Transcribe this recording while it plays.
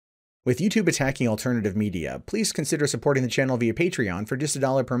With YouTube attacking alternative media, please consider supporting the channel via Patreon for just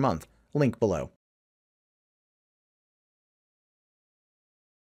 $1 per month. Link below.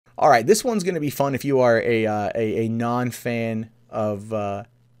 All right, this one's going to be fun if you are a non-fan of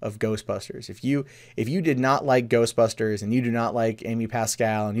Ghostbusters. If you did not like Ghostbusters and you do not like Amy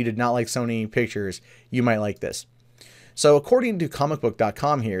Pascal and you did not like Sony Pictures, you might like this. So according to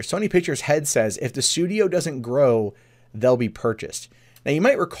comicbook.com here, Sony Pictures head says if the studio doesn't grow, they'll be purchased. Now, you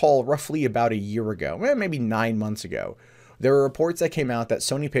might recall roughly about a year ago, maybe 9 months ago, there were reports that came out that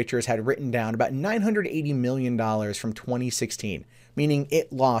Sony Pictures had written down about $980 million from 2016, meaning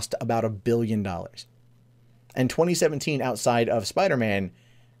it lost about $1 billion. And 2017, outside of Spider-Man,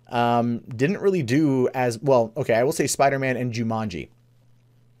 didn't really do as well. Okay, I will say Spider-Man and Jumanji.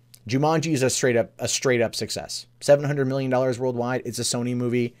 Jumanji is a straight up success. $700 million worldwide. It's a Sony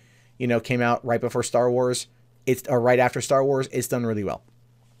movie. You know, came out right before Star Wars. Right after Star Wars. It's done really well.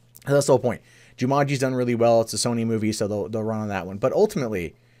 That's the whole point. Jumanji's done really well. It's a Sony movie, so they'll run on that one. But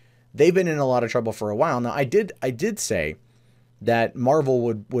ultimately, they've been in a lot of trouble for a while. Now, I did say that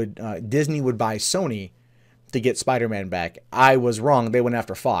Marvel Disney would buy Sony to get Spider-Man back. I was wrong. They went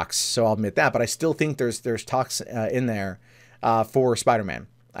after Fox, so I'll admit that. But I still think there's talks in there for Spider-Man.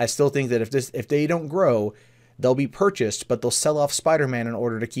 I still think that if they don't grow, they'll be purchased, but they'll sell off Spider-Man in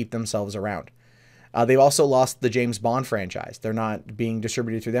order to keep themselves around. They've also lost the James Bond franchise. They're not being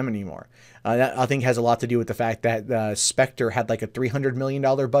distributed through them anymore. That, I think, has a lot to do with the fact that Spectre had like a $300 million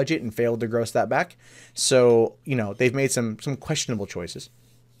budget and failed to gross that back. So, you know, they've made some questionable choices.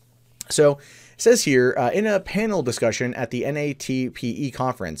 So it says here, in a panel discussion at the NATPE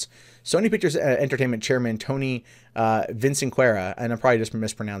conference, Sony Pictures Entertainment chairman Tony Vinciquerra, and I'm probably just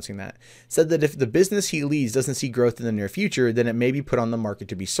mispronouncing that, said that if the business he leads doesn't see growth in the near future, then it may be put on the market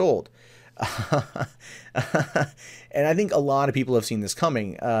to be sold. And I think a lot of people have seen this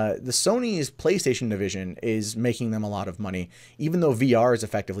coming. The Sony's PlayStation division is making them a lot of money, even though VR is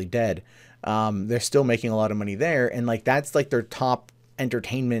effectively dead. They're still making a lot of money there, and like that's like their top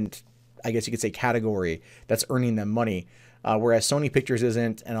entertainment, I guess you could say, category that's earning them money. Whereas Sony Pictures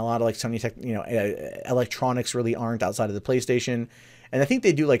isn't, and a lot of like Sony tech, electronics really aren't outside of the PlayStation. And I think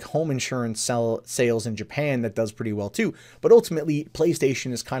they do like home insurance sales in Japan that does pretty well too. But ultimately,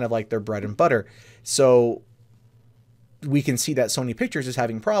 PlayStation is kind of like their bread and butter. So we can see that Sony Pictures is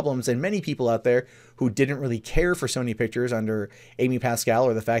having problems, and many people out there who didn't really care for Sony Pictures under Amy Pascal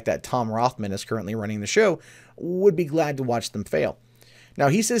or the fact that Tom Rothman is currently running the show would be glad to watch them fail. Now,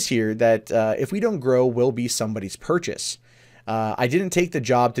 he says here that if we don't grow, we'll be somebody's purchase. I didn't take the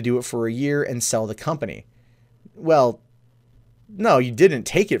job to do it for a year and sell the company. Well, no, you didn't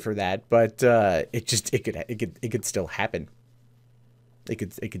take it for that, but it could still happen.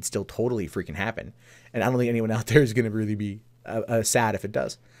 It could still totally freaking happen, and I don't think anyone out there is going to really be sad if it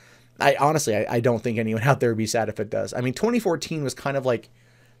does. I don't think anyone out there would be sad if it does. I mean, 2014 was kind of like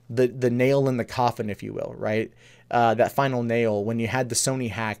the nail in the coffin, if you will, right? That final nail when you had the Sony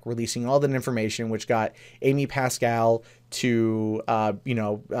hack releasing all that information, which got Amy Pascal to,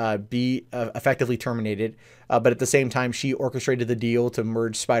 be effectively terminated. But at the same time, she orchestrated the deal to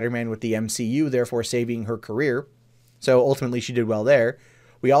merge Spider-Man with the MCU, therefore saving her career. So ultimately, she did well there.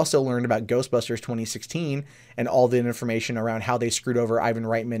 We also learned about Ghostbusters 2016 and all the information around how they screwed over Ivan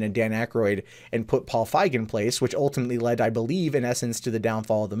Reitman and Dan Aykroyd and put Paul Feig in place, which ultimately led, I believe, in essence, to the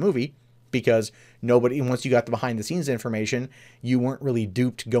downfall of the movie. Because nobody, once you got the behind the scenes information, you weren't really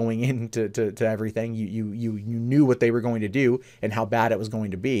duped going into to everything. You knew what they were going to do and how bad it was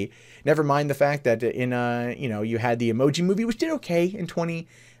going to be. Never mind the fact that you had the Emoji Movie, which did okay in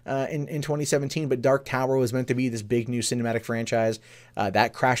 2017, but Dark Tower was meant to be this big new cinematic franchise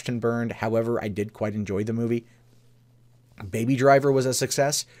that crashed and burned. However, I did quite enjoy the movie. Baby Driver was a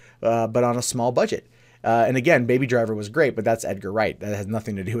success, but on a small budget. And again, Baby Driver was great, but that's Edgar Wright. That has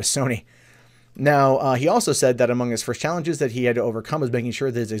nothing to do with Sony. Now, he also said that among his first challenges that he had to overcome was making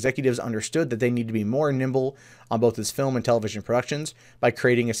sure that his executives understood that they need to be more nimble on both his film and television productions by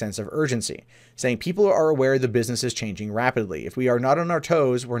creating a sense of urgency, saying people are aware the business is changing rapidly. If we are not on our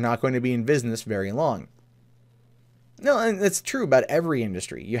toes, we're not going to be in business very long. No, and that's true about every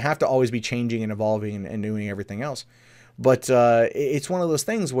industry. You have to always be changing and evolving and doing everything else. But it's one of those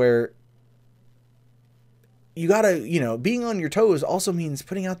things where you gotta, being on your toes also means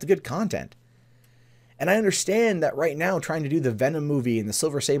putting out the good content. And I understand that right now trying to do the Venom movie and the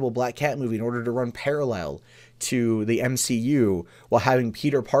Silver Sable Black Cat movie in order to run parallel to the MCU while having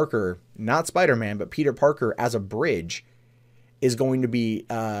Peter Parker, not Spider-Man, but Peter Parker as a bridge is going to be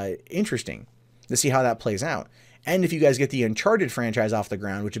interesting to see how that plays out. And if you guys get the Uncharted franchise off the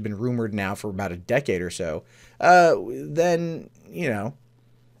ground, which has been rumored now for about a decade or so, then,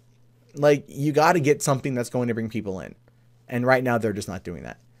 Like, you got to get something that's going to bring people in. And right now, they're just not doing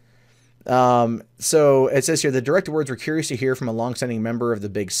that. So it says here, the direct awards were curious to hear from a longstanding member of the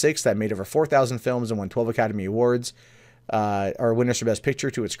Big Six that made over 4,000 films and won 12 Academy Awards. Are winners for Best Picture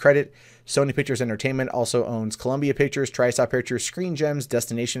to its credit. Sony Pictures Entertainment also owns Columbia Pictures, TriStar Pictures, Screen Gems,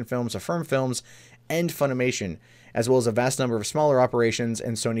 Destination Films, Affirm Films, and Funimation, as well as a vast number of smaller operations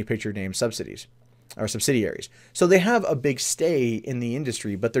and Sony Picture name subsidiaries. So they have a big stay in the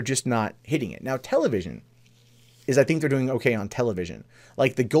industry, but they're just not hitting it. Now, television is, I think they're doing okay on television.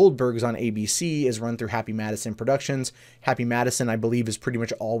 Like the Goldbergs on ABC is run through Happy Madison Productions. Happy Madison, I believe, has pretty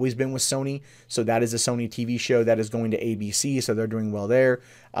much always been with Sony. So that is a Sony TV show that is going to ABC. So they're doing well there.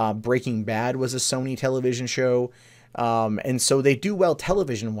 Breaking Bad was a Sony television show. And so they do well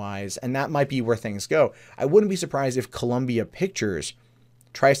television-wise, and that might be where things go. I wouldn't be surprised if Columbia Pictures,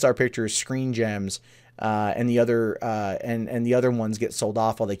 TriStar Pictures, Screen Gems, and the other ones get sold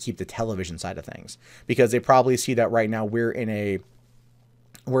off while they keep the television side of things, because they probably see that right now we're in a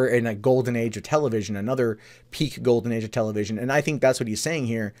golden age of television, another peak golden age of television. And I think that's what he's saying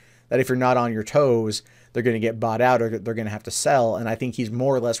here, that if you're not on your toes, they're going to get bought out or they're going to have to sell. And I think he's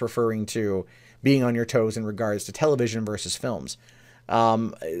more or less referring to being on your toes in regards to television versus films.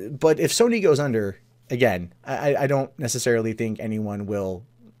 But if Sony goes under, again, I don't necessarily think anyone will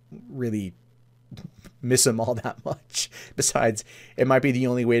really miss him all that much. Besides, it might be the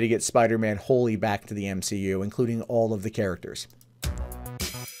only way to get Spider-Man wholly back to the MCU, including all of the characters.